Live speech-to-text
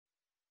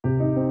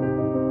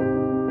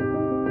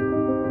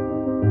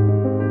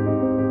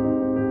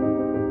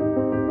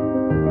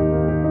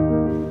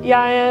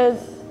Jeg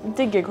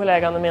digger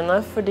kollegaene mine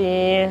fordi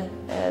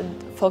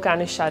folk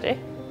nysgjerrig.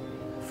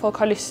 Folk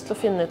har lyst til å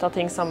finne ut av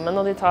ting sammen,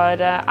 og de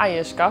tar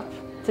eierskap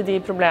til de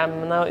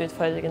problemene og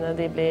utfordringene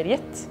de blir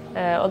gitt.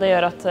 Og det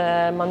gjør at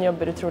man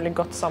jobber utrolig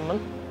godt sammen.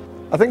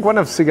 I think one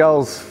of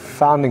Cegal's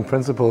founding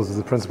principles is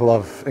the principle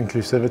of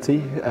inclusivity.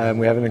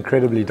 We have an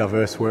incredibly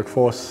diverse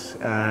workforce.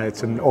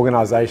 It's an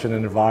organization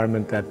and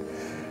environment that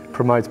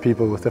promotes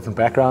people with different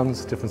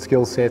backgrounds, different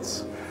skill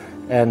sets.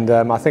 And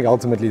I think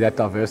ultimately that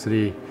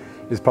diversity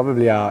is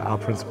probably our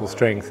principal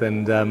strength.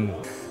 And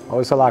I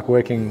also like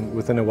working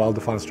within a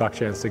well-defined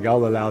structure, and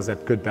Cegal allows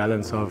that good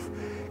balance of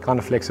kind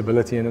of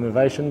flexibility and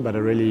innovation, but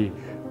a really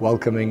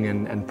welcoming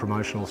and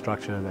promotional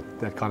structure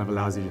that kind of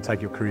allows you to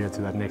take your career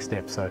to that next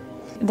step. So.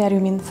 Det jo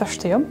min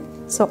første jobb,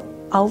 så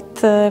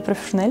alt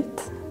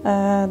profesjonelt,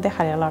 det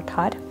har jeg lært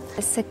her.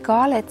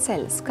 Cegal et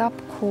selskap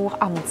hvor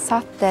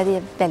ansatte de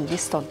veldig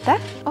stolte.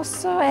 Og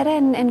så det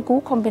en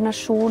god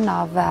kombinasjon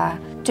av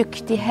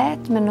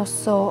dyktighet, men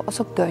også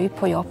gøy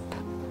på jobb.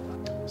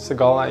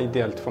 Cegal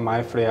ideelt for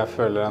meg fordi jeg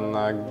føler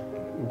en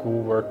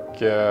god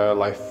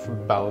work-life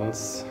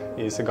balance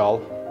i Cegal.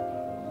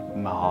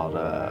 Vi har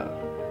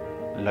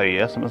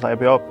løye, som vi sier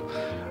på jobb.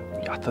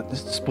 Ja, det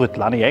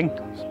sprudlende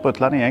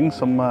gjeng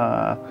som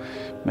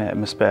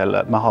vi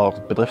spiller. Vi har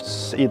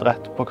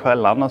bedriftsidrett på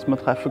kveldene som vi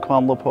treffer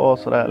hverandre på,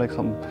 så det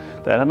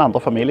den andre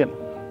familien.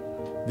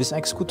 Hvis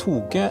jeg skulle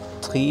toge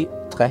 3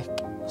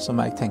 trekk som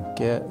jeg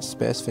tenker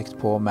spesifikt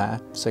på med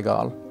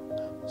Cegal,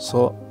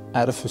 så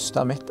det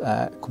første mitt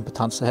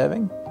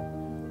kompetanseheving,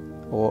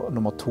 og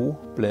nummer 2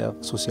 blir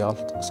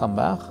sosialt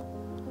samvær,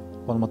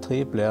 og nummer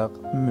 3 blir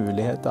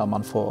muligheter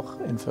man får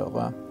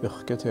innenfor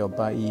yrket til å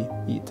jobbe i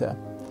IT.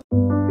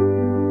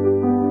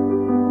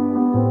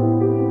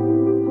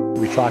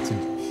 We try to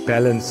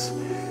balance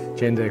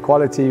gender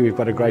equality. We've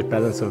got a great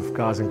balance of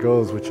guys and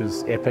girls, which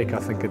is epic. I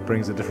think it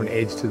brings a different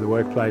edge to the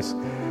workplace.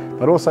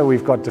 But also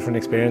we've got different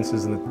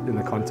experiences in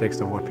the context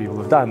of what people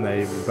have done.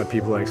 We've got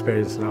people who are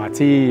experienced in IT,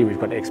 we've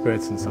got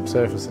experts in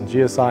subsurface and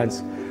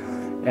geoscience.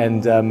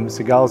 And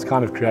Cegal's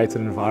kind of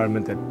created an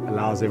environment that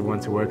allows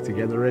everyone to work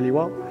together really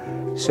well.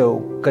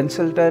 So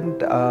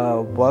consultant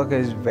work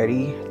is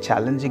very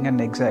challenging and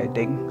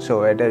exciting.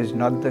 So it is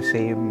not the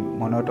same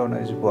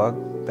monotonous work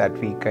that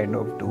we kind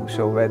of do.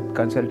 So with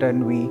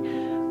consultant we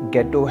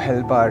get to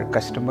help our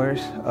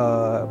customers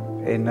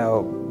in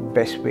a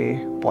best way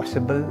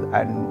possible,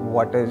 and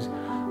what is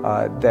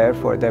there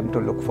for them to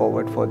look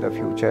forward for the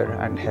future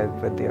and help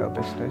with their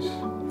business.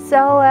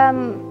 So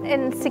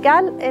in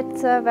Cegal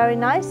it's very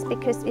nice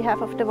because we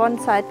have, of the one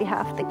side we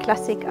have the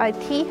classic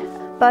IT,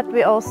 but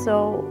we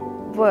also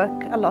work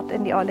a lot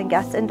in the oil and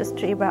gas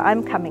industry where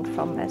I'm coming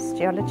from as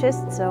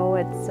geologist. So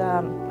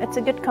it's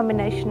a good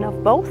combination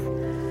of both.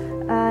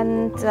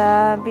 And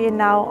we are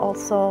now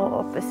also,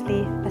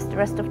 obviously, as the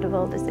rest of the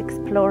world is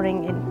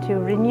exploring into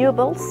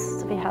renewables.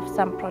 So we have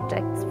some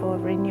projects for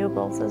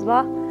renewables as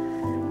well.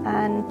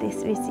 And we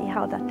see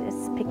how that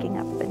is picking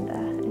up in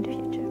the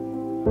future.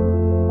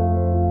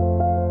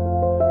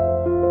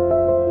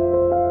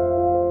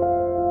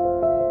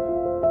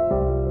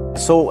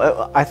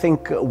 So I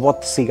think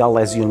what Cegal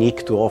has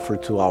unique to offer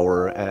to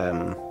our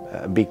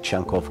big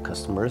chunk of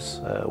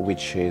customers,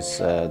 which is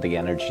the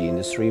energy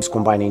industry, is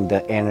combining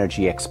the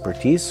energy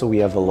expertise. So we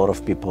have a lot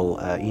of people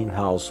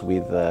in-house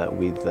with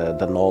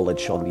the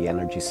knowledge on the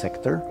energy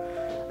sector,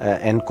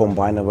 and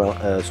combine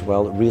as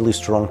well really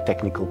strong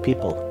technical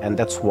people. And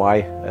that's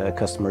why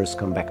customers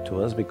come back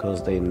to us,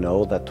 because they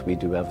know that we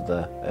do have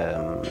the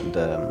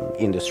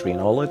industry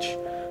knowledge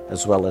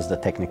as well as the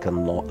technical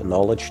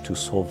knowledge to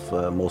solve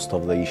most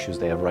of the issues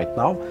they have right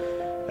now.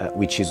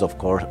 Which is of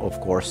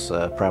course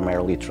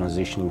primarily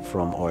transitioning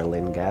from oil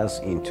and gas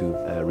into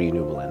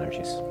renewable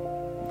energies.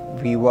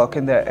 We work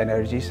in the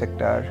energy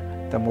sector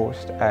the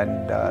most,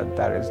 and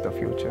that is the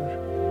future.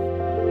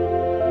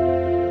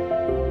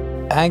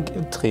 Jeg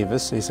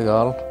trives i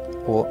Cegal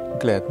og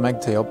gleder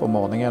meg til jobb om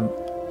morgenen,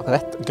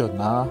 rett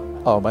grunnet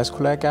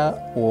arbeidskollegaer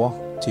og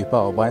type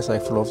arbeid som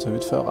jeg får lov til å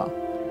utføre.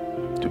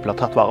 Du blir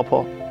tatt vare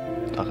på.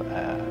 Det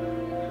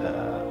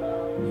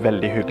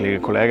veldig hyggelige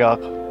kollegaer.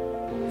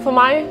 For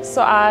meg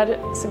så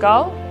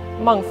Cegal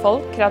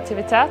mangfold,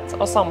 kreativitet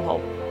og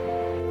samhold.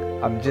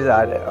 I'm just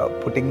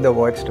putting the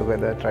words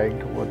together, trying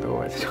to put the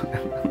words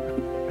together.